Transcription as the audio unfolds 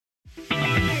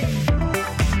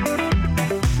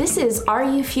This is Are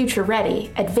You Future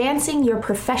Ready? Advancing Your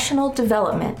Professional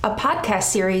Development, a podcast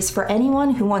series for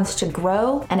anyone who wants to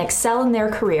grow and excel in their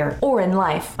career or in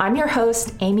life. I'm your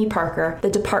host, Amy Parker,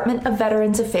 the Department of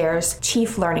Veterans Affairs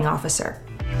Chief Learning Officer.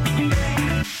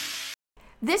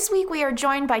 This week we are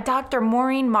joined by Dr.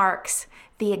 Maureen Marks,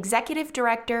 the Executive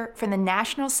Director for the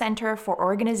National Center for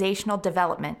Organizational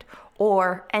Development,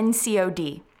 or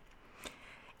NCOD.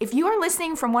 If you are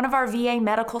listening from one of our VA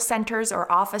medical centers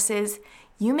or offices,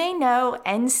 you may know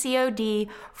NCOD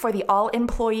for the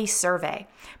All-Employee Survey,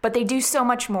 but they do so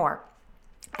much more.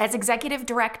 As Executive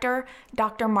Director,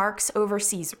 Dr. Marks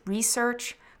oversees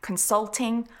research,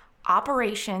 consulting,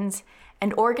 operations,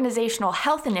 and organizational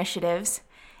health initiatives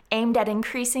aimed at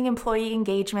increasing employee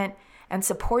engagement and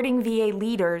supporting VA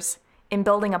leaders in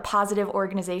building a positive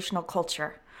organizational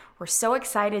culture. We're so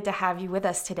excited to have you with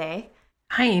us today.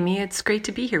 Hi, Amy. It's great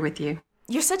to be here with you.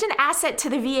 You're such an asset to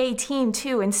the VA team,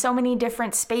 too, in so many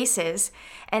different spaces.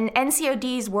 And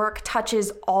NCOD's work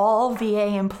touches all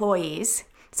VA employees.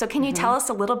 So can you tell us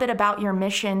a little bit about your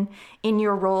mission in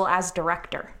your role as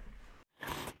director?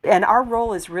 And our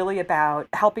role is really about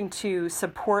helping to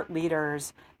support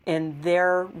leaders in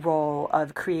their role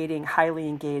of creating highly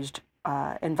engaged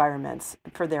environments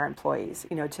for their employees,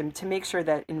 to make sure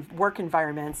that work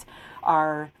environments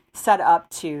are set up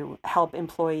to help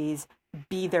employees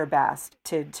be their best,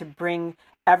 to bring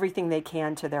everything they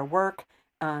can to their work,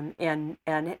 and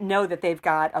know that they've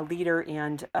got a leader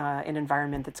and an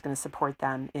environment that's going to support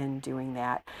them in doing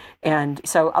that. And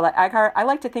so I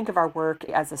like to think of our work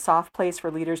as a soft place for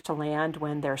leaders to land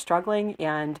when they're struggling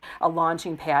and a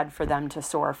launching pad for them to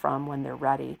soar from when they're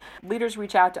ready. Leaders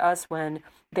reach out to us when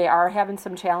they are having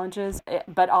some challenges,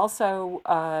 but also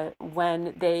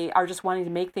when they are just wanting to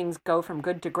make things go from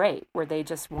good to great, where they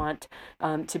just want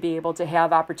to be able to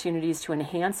have opportunities to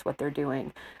enhance what they're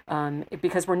doing,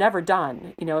 because we're never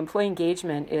done. Employee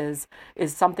engagement is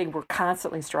something we're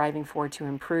constantly striving for to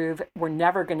improve. We're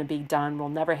never going to be done. We'll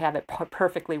never have it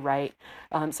perfectly right.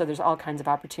 So there's all kinds of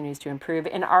opportunities to improve.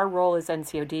 And our role as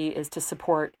NCOD is to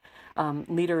support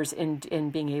leaders in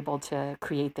being able to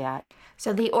create that.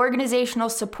 So the organizational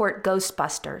support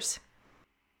Ghostbusters.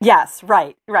 Yes,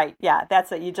 right. Yeah,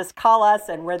 that's it. You just call us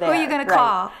and we're there. Who are you going to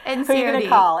call? NCOD. Who are you going to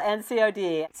call?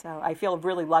 NCOD. So I feel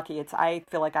really lucky. I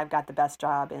feel like I've got the best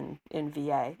job in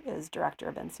VA as director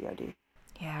of NCOD.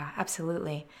 Yeah,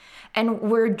 absolutely. And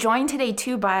we're joined today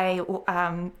too by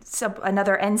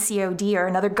another NCOD or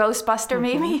another Ghostbuster,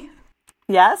 maybe?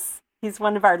 Yes. He's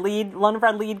one of our lead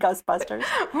Ghostbusters.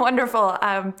 Wonderful.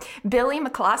 Billy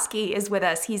McCloskey is with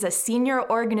us. He's a senior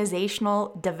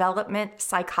organizational development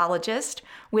psychologist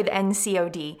with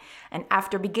NCOD. And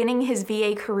after beginning his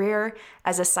VA career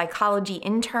as a psychology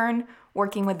intern,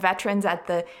 working with veterans at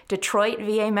the Detroit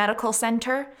VA Medical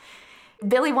Center,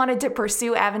 Billy wanted to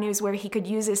pursue avenues where he could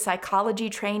use his psychology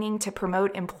training to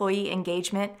promote employee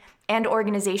engagement and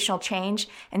organizational change,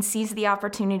 and seized the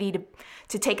opportunity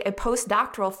to take a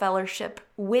postdoctoral fellowship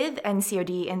with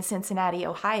NCOD in Cincinnati,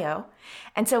 Ohio.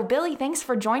 And so, Billy, thanks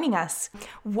for joining us.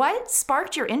 What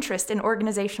sparked your interest in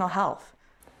organizational health?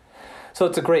 So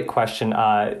it's a great question.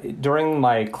 During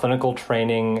my clinical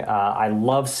training, I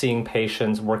love seeing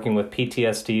patients working with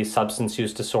PTSD, substance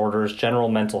use disorders, general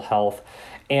mental health.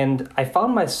 And I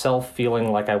found myself feeling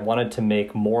like I wanted to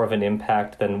make more of an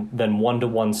impact than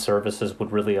one-to-one services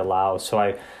would really allow. So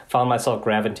I found myself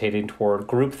gravitating toward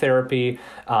group therapy,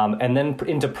 and then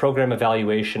into program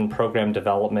evaluation, program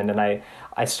development. And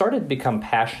I started to become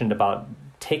passionate about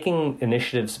taking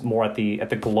initiatives more at the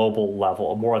global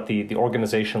level, more at the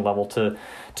organization level to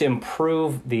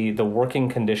improve the working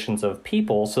conditions of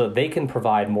people so that they can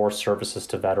provide more services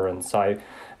to veterans. So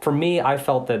for me, I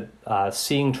felt that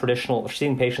seeing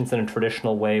patients in a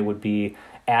traditional way would be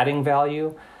adding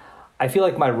value. I feel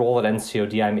like my role at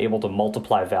NCOD, I'm able to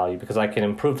multiply value because I can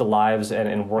improve the lives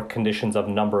and work conditions of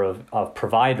a number of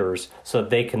providers so that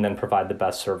they can then provide the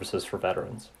best services for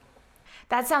veterans.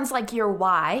 That sounds like your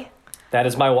why. That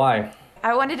is my why.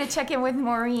 I wanted to check in with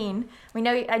Maureen. I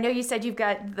know you said you've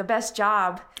got the best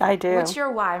job. I do. What's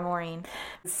your why, Maureen?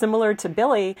 Similar to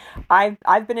Billy,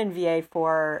 I've been in VA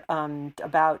for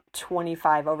about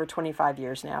over 25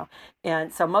 years now,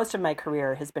 and so most of my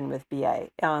career has been with VA.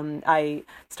 I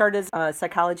started as a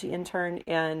psychology intern,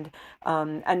 and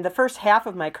the first half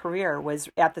of my career was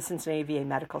at the Cincinnati VA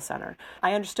Medical Center.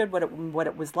 I understood what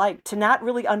it was like to not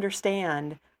really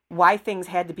understand why things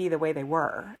had to be the way they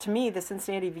were. To me, the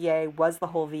Cincinnati VA was the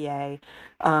whole VA.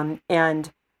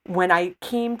 And when I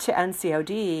came to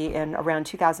NCOD in around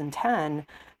 2010,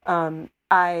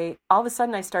 all of a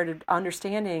sudden I started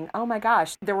understanding, oh my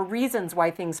gosh, there were reasons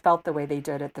why things felt the way they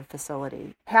did at the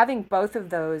facility. Having both of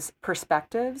those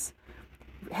perspectives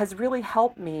has really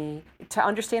helped me to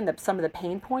understand some of the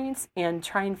pain points and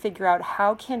try and figure out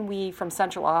how can we from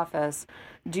central office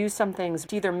do some things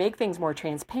to either make things more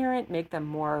transparent, make them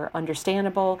more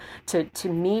understandable, to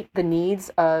meet the needs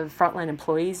of frontline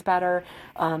employees better.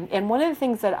 And one of the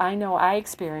things that I know I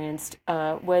experienced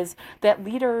was that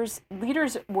leaders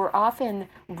were often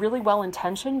really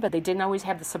well-intentioned, but they didn't always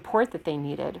have the support that they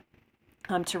needed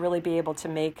to really be able to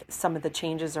make some of the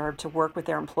changes or to work with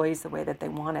their employees the way that they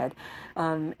wanted.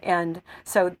 And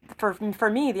so for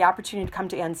me, the opportunity to come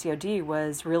to NCOD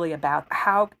was really about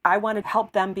how I wanted to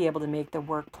help them be able to make the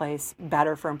workplace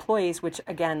better for employees, which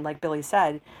again, like Billy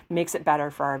said, makes it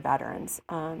better for our veterans.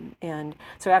 And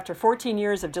so after 14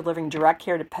 years of delivering direct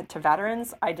care to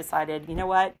veterans, I decided, you know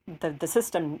what, the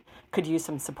system could use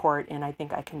some support, and I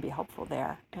think I can be helpful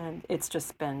there. And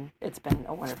it's been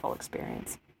a wonderful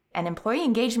experience. And employee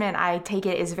engagement, I take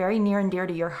it, is very near and dear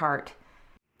to your heart.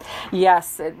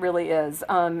 Yes, it really is.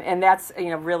 And that's,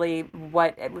 really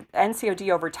what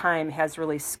NCOD over time has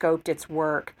really scoped its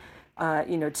work,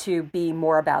 to be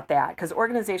more about that. Because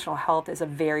organizational health is a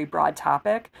very broad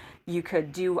topic. You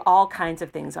could do all kinds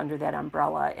of things under that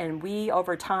umbrella. And we,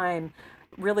 over time,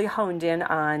 really honed in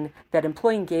on that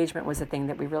employee engagement was a thing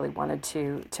that we really wanted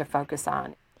to focus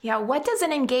on. Yeah, what does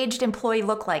an engaged employee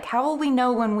look like? How will we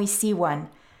know when we see one?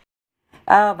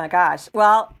 Oh my gosh.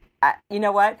 Well, you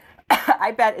know what?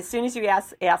 I bet as soon as you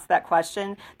ask that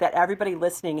question, that everybody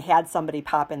listening had somebody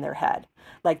pop in their head.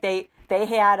 Like they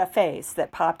had a face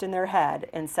that popped in their head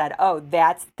and said, oh,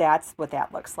 that's what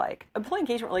that looks like. Employee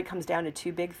engagement really comes down to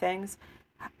two big things.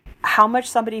 How much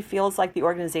somebody feels like the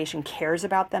organization cares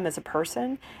about them as a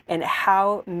person, and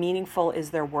how meaningful is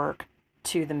their work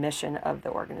to the mission of the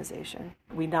organization.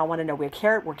 We now want to know we're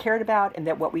cared about and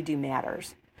that what we do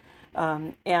matters.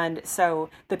 And so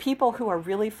the people who are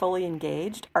really fully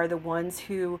engaged are the ones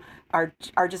who are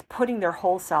just putting their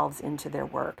whole selves into their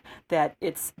work, that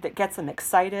gets them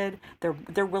excited.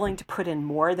 They're willing to put in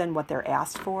more than what they're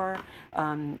asked for.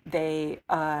 It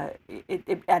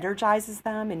energizes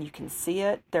them, and you can see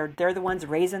it. They're the ones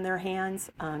raising their hands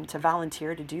to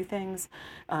volunteer to do things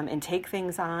and take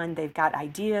things on. They've got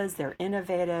ideas. They're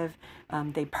innovative.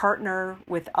 They partner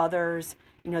with others.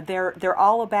 They're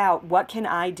all about what can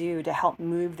I do to help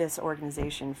move this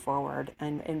organization forward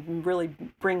and really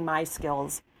bring my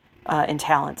skills and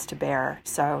talents to bear.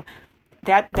 So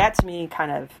that to me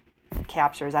kind of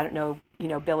captures. I don't know,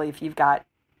 Billy, if you've got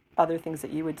other things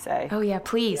that you would say. Oh yeah,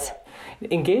 please.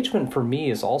 Engagement for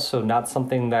me is also not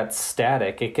something that's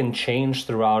static. It can change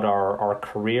throughout our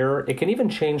career. It can even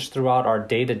change throughout our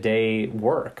day-to-day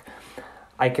work.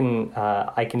 I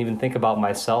can even think about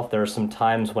myself. There are some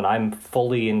times when I'm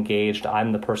fully engaged.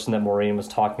 I'm the person that Maureen was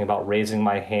talking about, raising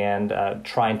my hand,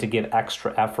 trying to give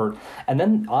extra effort. And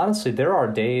then honestly, there are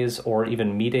days or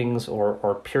even meetings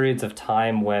or periods of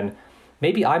time when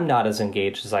maybe I'm not as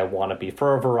engaged as I want to be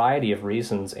for a variety of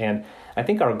reasons. And I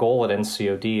think our goal at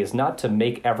NCOD is not to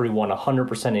make everyone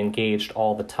 100% engaged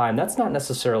all the time. That's not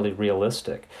necessarily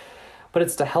realistic. But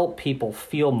it's to help people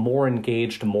feel more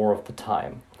engaged more of the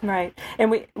time. Right.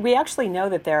 And we actually know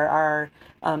that there are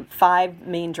 5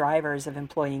 main drivers of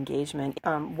employee engagement.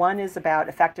 One is about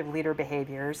effective leader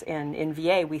behaviors, and in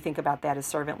VA, we think about that as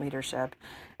servant leadership.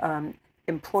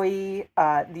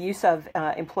 The use of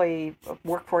employee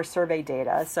workforce survey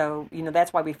data. So,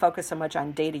 that's why we focus so much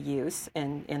on data use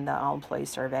in the all-employee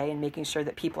survey and making sure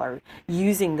that people are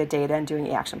using the data and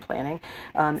doing action planning.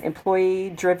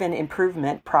 Employee-driven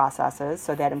improvement processes,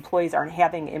 so that employees aren't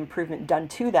having improvement done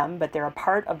to them, but they're a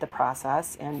part of the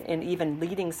process and even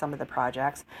leading some of the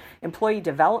projects. Employee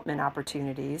development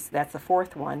opportunities, that's the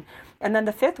 4th one. And then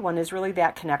the 5th one is really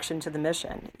that connection to the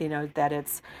mission, that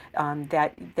it's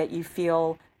that you feel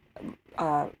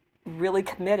really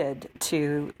committed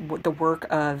to the work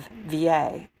of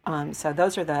VA. So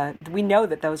we know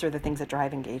that those are the things that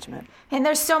drive engagement. And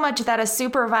there's so much that a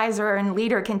supervisor and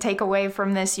leader can take away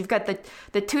from this. You've got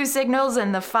the 2 signals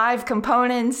and the 5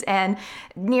 components, and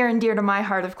near and dear to my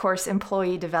heart, of course,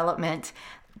 employee development.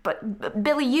 But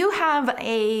Billy, you have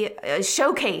a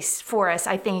showcase for us,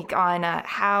 I think, on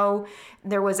how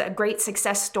there was a great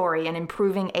success story in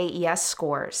improving AES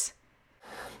scores.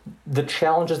 The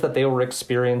challenges that they were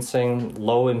experiencing,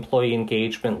 low employee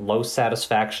engagement, low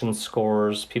satisfaction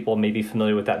scores, people may be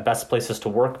familiar with that best places to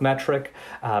work metric,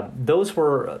 those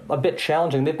were a bit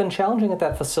challenging. They've been challenging at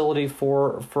that facility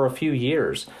for a few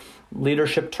years.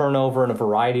 Leadership turnover and a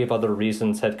variety of other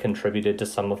reasons had contributed to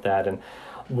some of that. And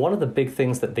one of the big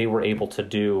things that they were able to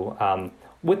do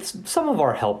with some of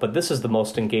our help, but this is the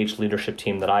most engaged leadership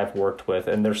team that I've worked with,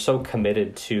 and they're so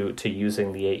committed to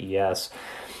using the AES.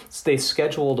 So they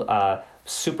scheduled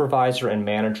supervisor and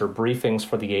manager briefings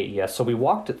for the AES. So we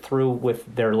walked it through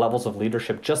with their levels of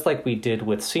leadership, just like we did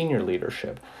with senior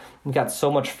leadership. We got so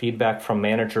much feedback from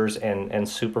managers and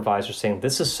supervisors saying,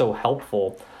 this is so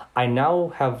helpful. I now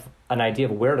have an idea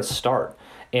of where to start.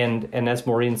 And as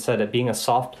Maureen said, it being a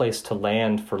soft place to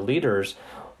land for leaders,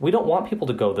 we don't want people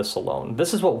to go this alone.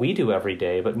 This is what we do every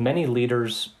day, but many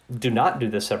leaders do not do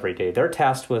this every day. They're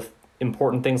tasked with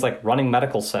important things like running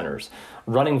medical centers,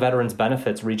 running veterans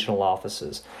benefits regional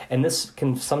offices. And this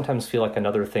can sometimes feel like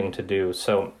another thing to do.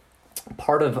 So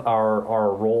part of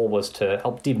our role was to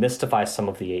help demystify some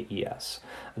of the AES,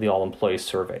 the all-employee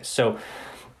survey. So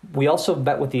we also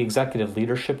met with the executive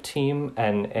leadership team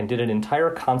and did an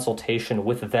entire consultation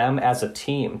with them as a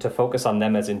team to focus on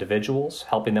them as individuals,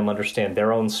 helping them understand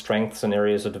their own strengths and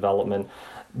areas of development,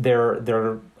 their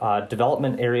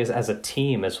development areas as a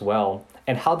team as well,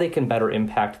 and how they can better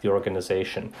impact the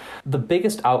organization. The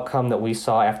biggest outcome that we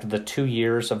saw after the 2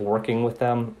 years of working with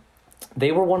them,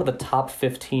 they were one of the top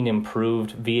 15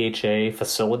 improved VHA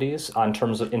facilities in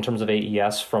terms of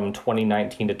AES from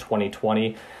 2019 to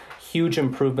 2020. Huge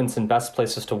improvements in best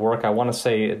places to work. I want to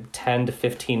say 10 to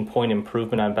 15 point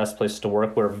improvement on best places to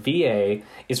work, where VA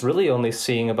is really only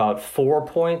seeing about 4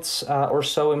 points or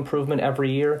so improvement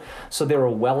every year. So they were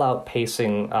well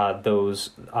outpacing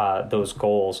those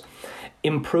goals.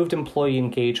 Improved employee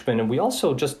engagement, and we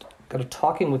also just kind of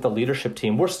talking with the leadership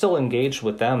team. We're still engaged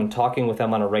with them, talking with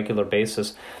them on a regular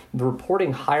basis,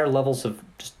 reporting higher levels of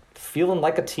just feeling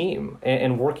like a team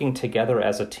and working together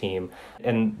as a team.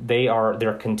 And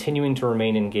they're continuing to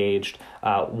remain engaged.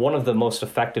 One of the most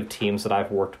effective teams that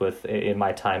I've worked with in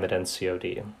my time at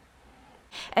NCOD.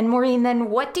 And Maureen, then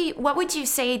what would you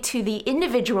say to the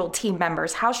individual team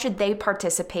members? How should they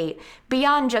participate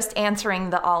beyond just answering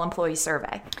the all-employee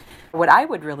survey? What I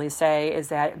would really say is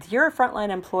that if you're a frontline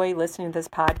employee listening to this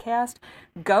podcast,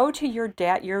 go to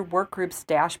your work group's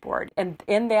dashboard. And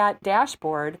in that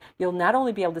dashboard, you'll not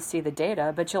only be able to see the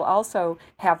data, but you'll also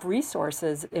have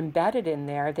resources embedded in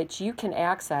there that you can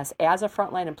access as a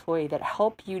frontline employee that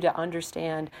help you to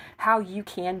understand how you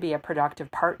can be a productive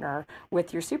partner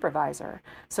with your supervisor.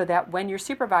 So that when your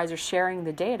supervisor is sharing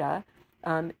the data,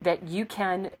 that you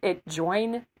can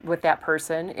join with that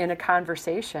person in a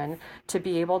conversation to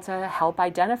be able to help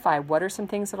identify what are some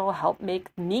things that will help make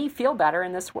me feel better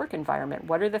in this work environment.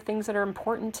 What are the things that are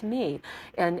important to me?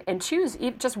 And choose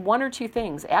just one or two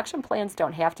things. Action plans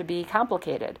don't have to be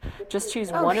complicated. Just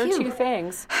choose one or two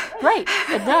things. Right.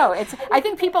 No, I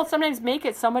think people sometimes make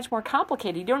it so much more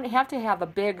complicated. You don't have to have a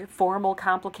big, formal,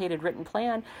 complicated written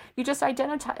plan. You just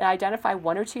identify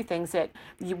one or two things that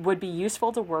would be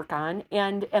useful to work on,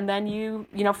 and then you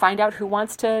find out who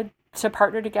wants to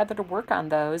partner together to work on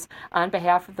those on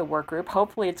behalf of the work group.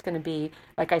 Hopefully it's going to be,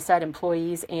 like I said,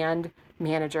 employees and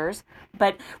managers.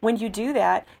 But when you do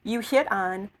that, you hit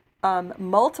on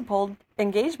multiple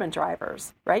engagement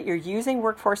drivers, right? You're using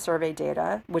workforce survey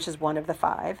data, which is one of the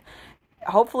 5.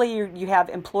 Hopefully you have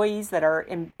employees that are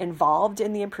involved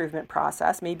in the improvement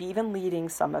process, maybe even leading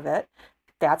some of it.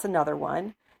 That's another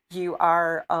one. You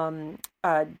are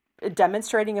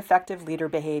demonstrating effective leader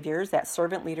behaviors, that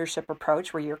servant leadership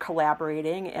approach where you're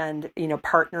collaborating and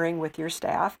partnering with your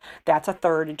staff. That's a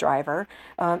third driver.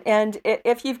 And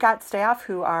if you've got staff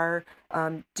who are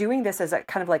doing this as a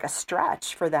kind of like a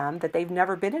stretch for them, that they've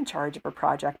never been in charge of a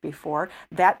project before,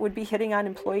 that would be hitting on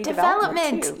employee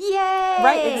development too. Yay!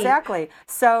 Right, exactly.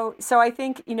 So I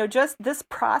think just this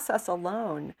process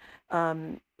alone,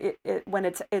 when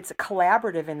it's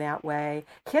collaborative in that way,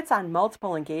 hits on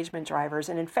multiple engagement drivers.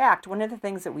 And in fact, one of the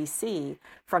things that we see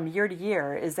from year to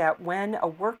year is that when a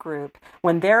work group,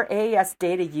 when their AES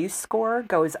data use score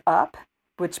goes up,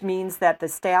 which means that the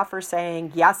staff are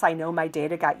saying, yes, I know my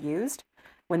data got used.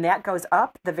 When that goes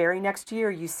up, the very next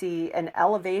year, you see an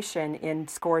elevation in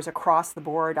scores across the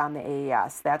board on the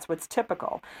AES. That's what's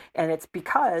typical. And it's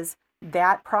because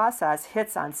that process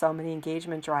hits on so many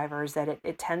engagement drivers that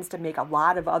it tends to make a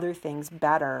lot of other things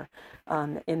better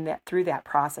through that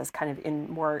process, kind of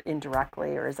more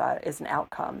indirectly, or as an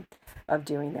outcome of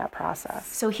doing that process.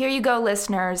 So here you go,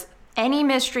 listeners. Any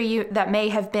mystery that may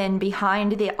have been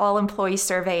behind the all-employee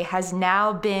survey has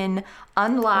now been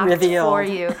unlocked revealed for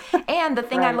you. And the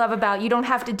thing right. I love about you don't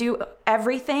have to do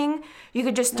everything. You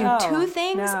could just do 2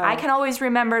 things. No. I can always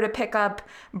remember to pick up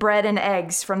bread and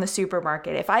eggs from the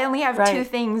supermarket. If I only have right. 2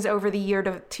 things over the year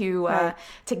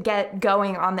to get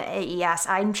going on the AES,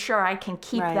 I'm sure I can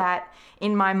keep right. that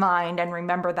in my mind and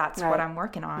remember that's what I'm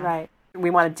working on. Right. we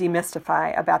want to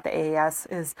demystify about the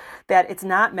AAS is that it's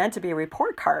not meant to be a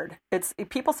report card.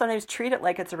 People sometimes treat it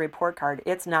like it's a report card.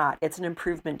 It's not. It's an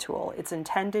improvement tool. It's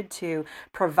intended to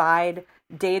provide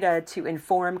data to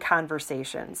inform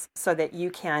conversations so that you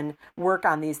can work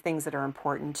on these things that are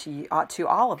important to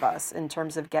all of us in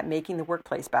terms of making the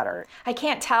workplace better. I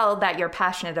can't tell that you're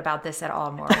passionate about this at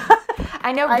all, Maureen.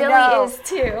 I know Billy is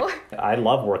too. I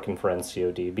love working for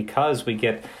NCOD because we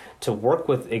get to work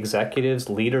with executives,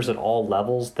 leaders at all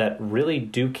levels that really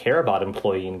do care about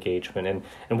employee engagement.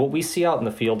 And what we see out in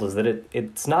the field is that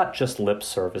it's not just lip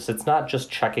service. It's not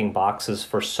just checking boxes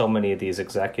for so many of these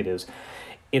executives.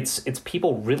 It's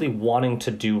people really wanting to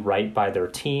do right by their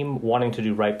team, wanting to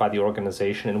do right by the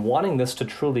organization, and wanting this to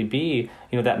truly be,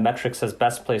 that metric says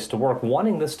best place to work,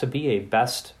 wanting this to be a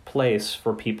best place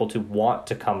for people to want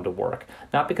to come to work.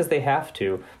 Not because they have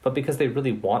to, but because they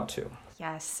really want to.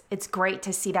 Yes, it's great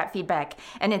to see that feedback.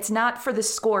 And it's not for the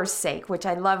score's sake, which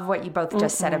I love what you both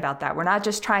just said about that. We're not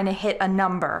just trying to hit a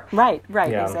number. Right,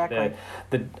 yeah, exactly.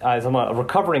 I'm a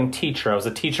recovering teacher. I was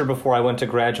a teacher before I went to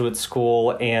graduate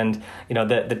school, and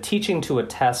the teaching to a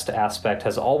test aspect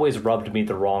has always rubbed me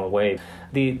the wrong way.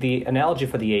 The analogy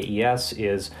for the AES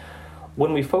is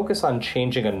when we focus on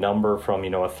changing a number from a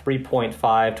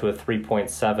 3.5 to a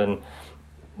 3.7,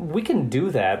 we can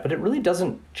do that, but it really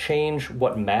doesn't change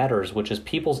what matters, which is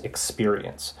people's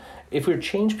experience. If we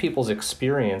change people's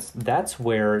experience, that's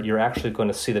where you're actually going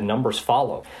to see the numbers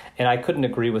follow. And I couldn't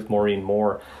agree with Maureen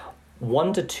more.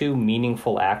 1 to 2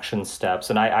 meaningful action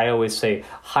steps, and I always say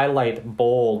highlight,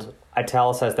 bold,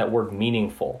 italicize that word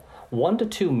meaningful. 1 to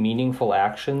 2 meaningful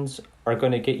actions are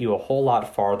going to get you a whole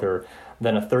lot farther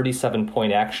than a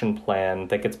 37-point action plan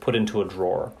that gets put into a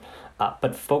drawer.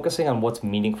 But focusing on what's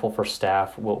meaningful for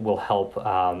staff will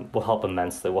help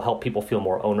immensely. Will help people feel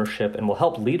more ownership, and will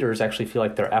help leaders actually feel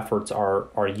like their efforts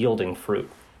are yielding fruit.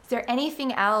 Is there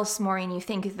anything else, Maureen, you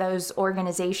think those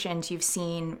organizations you've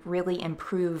seen really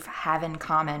improve have in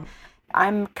common?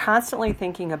 I'm constantly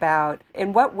thinking about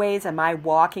in what ways am I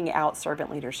walking out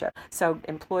servant leadership? So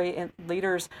employee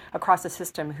leaders across the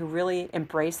system who really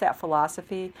embrace that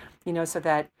philosophy, so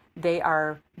that they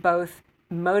are both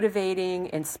motivating,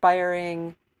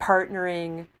 inspiring,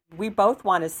 partnering. We both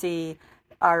want to see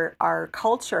our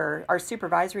culture, our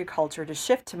supervisory culture, to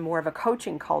shift to more of a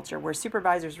coaching culture where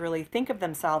supervisors really think of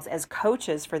themselves as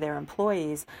coaches for their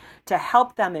employees to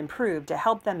help them improve, to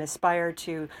help them aspire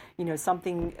to,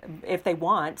 something, if they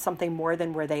want, something more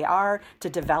than where they are, to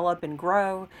develop and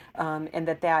grow, and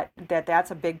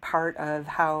that's a big part of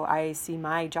how I see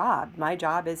my job. My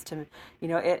job is to,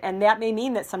 and that may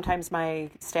mean that sometimes my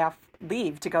staff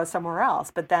leave to go somewhere else,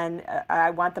 but then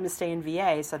I want them to stay in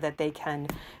VA so that they can,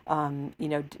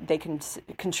 they can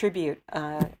contribute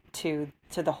to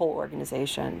the whole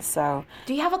organization. So,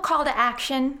 do you have a call to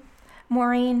action,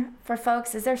 Maureen, for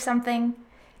folks? Is there something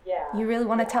you really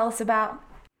want to tell us about?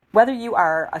 Whether you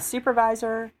are a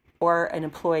supervisor or an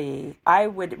employee, I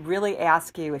would really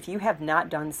ask you, if you have not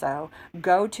done so,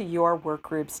 go to your work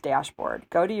group's dashboard.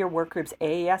 Go to your work group's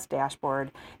AAS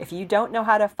dashboard. If you don't know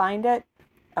how to find it,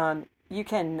 you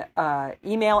can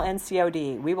email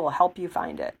NCOD. We will help you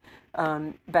find it.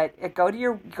 But go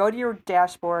to your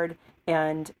dashboard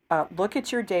and look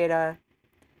at your data.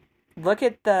 Look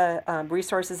at the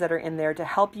resources that are in there to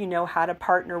help you know how to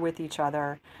partner with each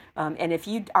other. And if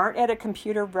you aren't at a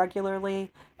computer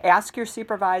regularly, ask your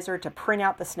supervisor to print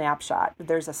out the snapshot.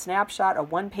 There's a snapshot, a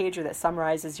one-pager that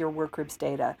summarizes your work group's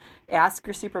data. Ask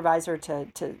your supervisor to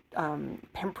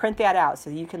print that out so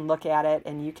you can look at it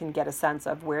and you can get a sense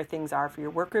of where things are for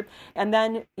your work group. And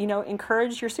then,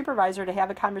 encourage your supervisor to have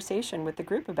a conversation with the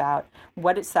group about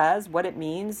what it says, what it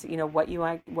means, what you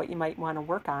might want to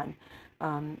work on.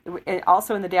 And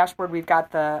also in the dashboard, we've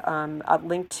got a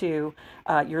link to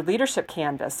your leadership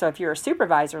canvas. So if you're a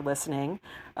supervisor listening,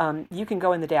 you can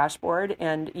go in the dashboard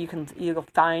and you'll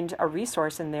find a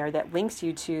resource in there that links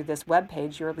you to this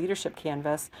webpage, your leadership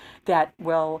canvas, that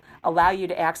will allow you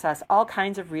to access all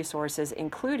kinds of resources,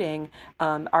 including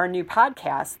our new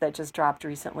podcast that just dropped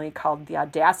recently called The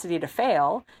Audacity to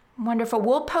Fail. Wonderful.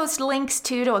 We'll post links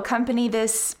to accompany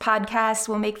this podcast.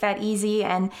 We'll make that easy.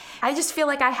 And I just feel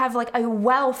like I have a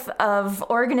wealth of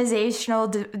organizational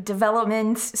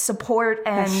development support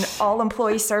and all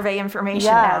employee survey information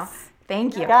now.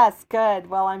 Thank you. Yes, good.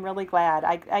 Well, I'm really glad.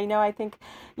 I think,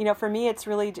 for me, it's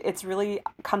really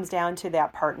comes down to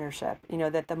that partnership,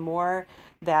 that the more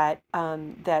that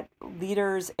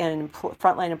leaders and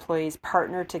frontline employees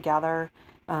partner together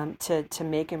to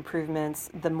make improvements,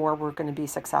 the more we're going to be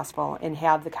successful and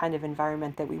have the kind of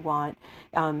environment that we want,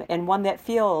 and one that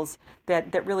feels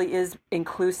that really is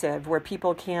inclusive, where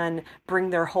people can bring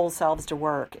their whole selves to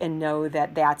work and know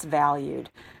that that's valued.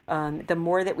 The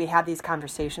more that we have these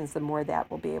conversations, the more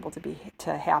that will be able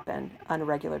to happen on a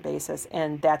regular basis,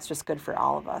 and that's just good for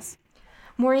all of us.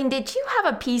 Maureen, did you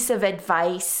have a piece of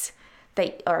advice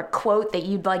or a quote that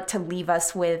you'd like to leave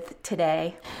us with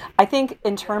today? I think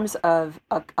in terms of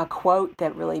a quote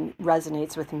that really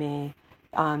resonates with me,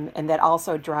 and that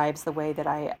also drives the way that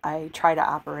I try to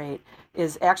operate,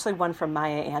 is actually one from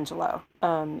Maya Angelou.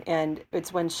 And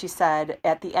it's when she said,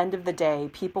 at the end of the day,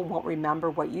 people won't remember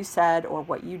what you said or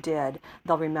what you did.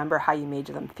 They'll remember how you made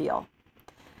them feel.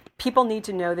 People need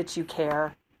to know that you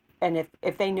care. And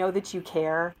if they know that you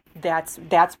care, that's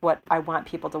what I want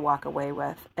people to walk away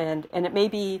with. And it may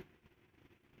be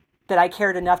that I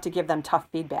cared enough to give them tough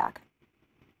feedback.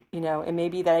 It may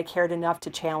be that I cared enough to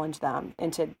challenge them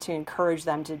and to encourage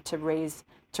them to raise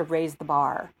the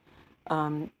bar.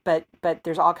 But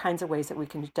there's all kinds of ways that we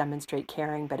can demonstrate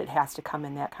caring, but it has to come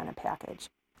in that kind of package.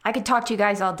 I could talk to you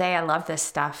guys all day. I love this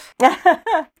stuff.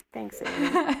 Thanks,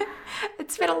 Amy.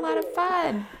 It's been a lot of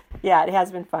fun. Yeah, it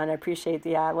has been fun. I appreciate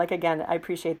I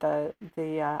appreciate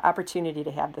the opportunity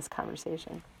to have this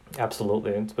conversation.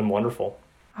 Absolutely. It's been wonderful.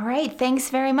 All right. Thanks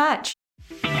very much.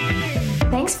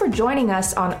 Thanks for joining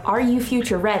us on Are You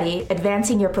Future Ready?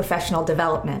 Advancing Your Professional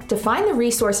Development. To find the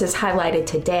resources highlighted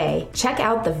today, check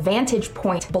out the Vantage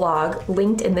Point blog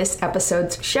linked in this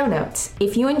episode's show notes.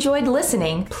 If you enjoyed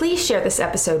listening, please share this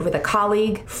episode with a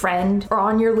colleague, friend, or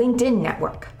on your LinkedIn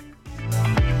network.